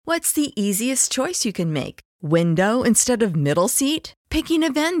What's the easiest choice you can make? Window instead of middle seat? Picking a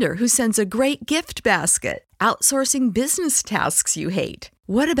vendor who sends a great gift basket? Outsourcing business tasks you hate?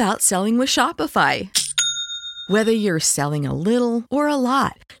 What about selling with Shopify? Whether you're selling a little or a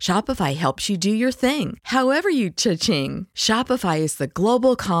lot, Shopify helps you do your thing, however you cha-ching. Shopify is the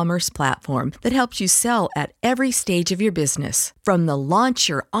global commerce platform that helps you sell at every stage of your business. From the launch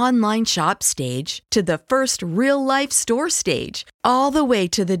your online shop stage to the first real-life store stage, all the way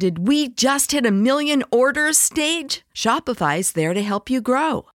to the did we just hit a million orders stage. Shopify's there to help you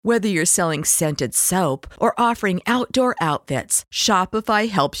grow. Whether you're selling scented soap or offering outdoor outfits, Shopify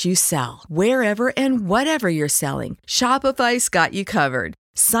helps you sell. Wherever and whatever you're selling, Shopify's got you covered.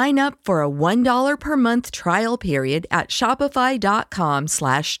 Sign up for a $1 per month trial period at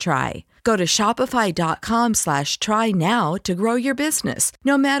shopify.com/try. Go to shopify.com/try now to grow your business,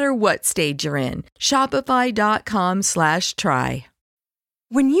 no matter what stage you're in. Shopify.com/try.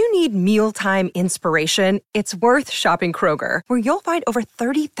 When you need mealtime inspiration, it's worth shopping Kroger, where you'll find over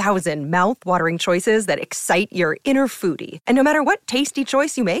 30,000 mouth-watering choices that excite your inner foodie. And no matter what tasty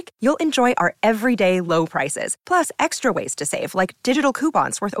choice you make, you'll enjoy our everyday low prices, plus extra ways to save, like digital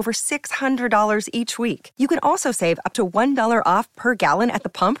coupons worth over $600 each week. You can also save up to $1 off per gallon at the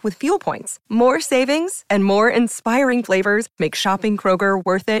pump with fuel points. More savings and more inspiring flavors make shopping Kroger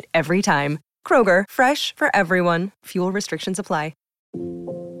worth it every time. Kroger, fresh for everyone. Fuel restrictions apply.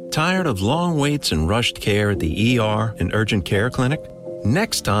 Tired of long waits and rushed care at the ER and urgent care clinic?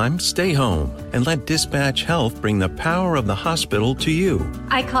 Next time, stay home and let Dispatch Health bring the power of the hospital to you.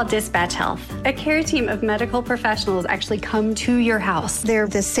 I call Dispatch Health. A care team of medical professionals actually come to your house. They're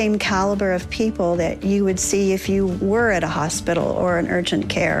the same caliber of people that you would see if you were at a hospital or an urgent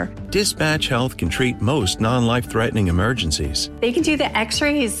care. Dispatch Health can treat most non-life-threatening emergencies. They can do the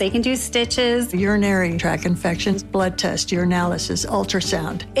x-rays, they can do stitches, urinary tract infections, blood test, urinalysis,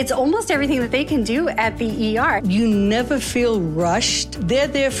 ultrasound. It's almost everything that they can do at the ER. You never feel rushed. They're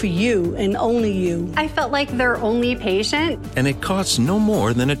there for you and only you. I felt like their only patient. And it costs no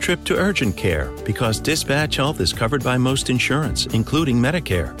more than a trip to urgent care because Dispatch Health is covered by most insurance, including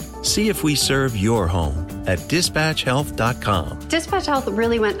Medicare. See if we serve your home at dispatchhealth.com. Dispatch Health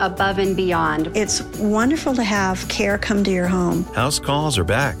really went above and beyond. It's wonderful to have care come to your home. House calls are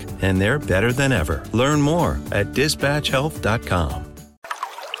back, and they're better than ever. Learn more at dispatchhealth.com.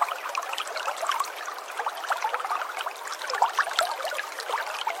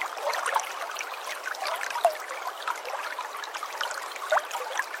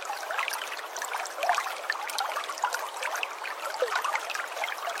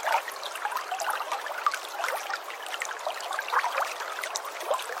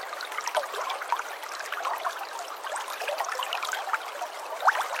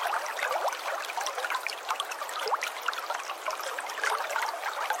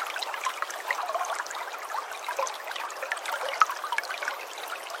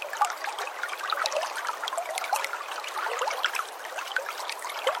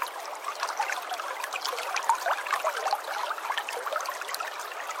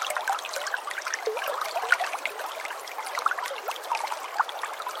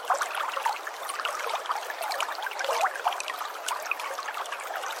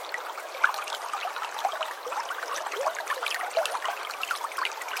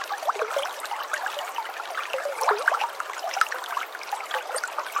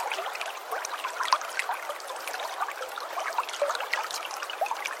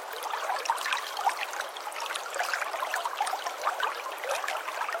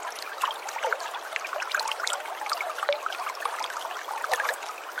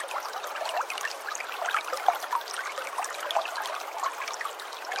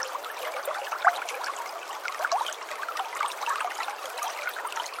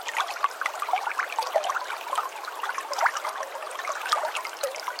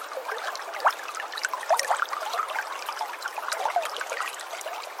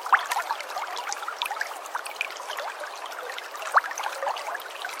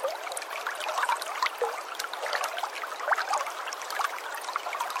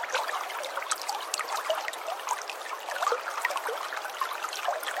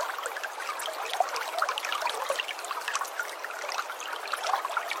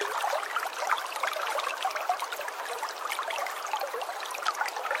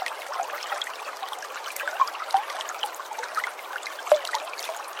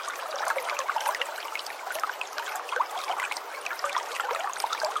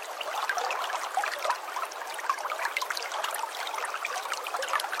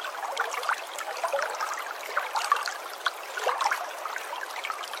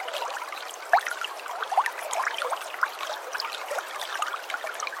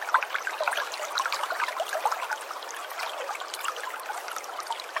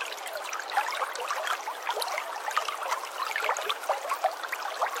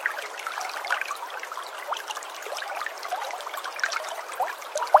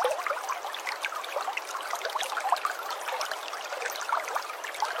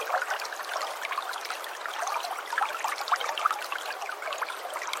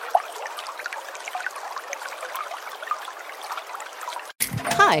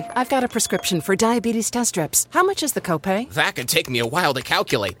 Hi, I've got a prescription for diabetes test strips. How much is the copay? That could take me a while to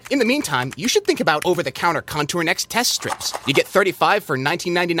calculate. In the meantime, you should think about over-the-counter Contour Next test strips. You get 35 for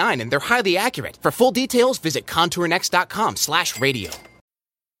 $19.99, and they're highly accurate. For full details, visit contournext.com/radio.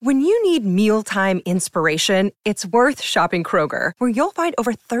 When you need mealtime inspiration, it's worth shopping Kroger, where you'll find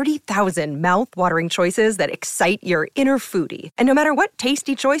over 30,000 mouth-watering choices that excite your inner foodie. And no matter what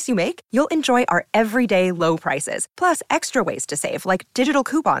tasty choice you make, you'll enjoy our everyday low prices, plus extra ways to save, like digital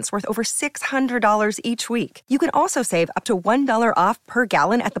coupons worth over $600 each week. You can also save up to $1 off per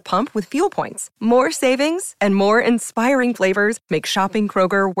gallon at the pump with fuel points. More savings and more inspiring flavors make shopping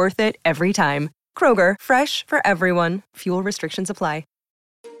Kroger worth it every time. Kroger, fresh for everyone. Fuel restrictions apply.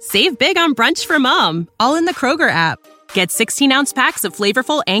 Save big on brunch for mom, all in the Kroger app. Get 16-ounce packs of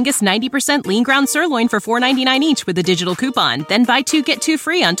flavorful Angus 90% lean ground sirloin for $4.99 each with a digital coupon. Then buy 2, get 2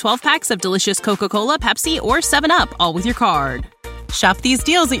 free on 12 packs of delicious Coca-Cola, Pepsi, or 7-Up, all with your card. Shop these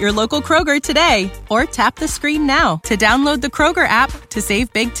deals at your local Kroger today, or tap the screen now to download the Kroger app to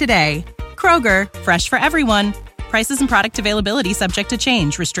save big today. Kroger, fresh for everyone. Prices and product availability subject to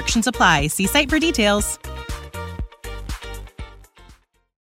change. Restrictions apply. See site for details.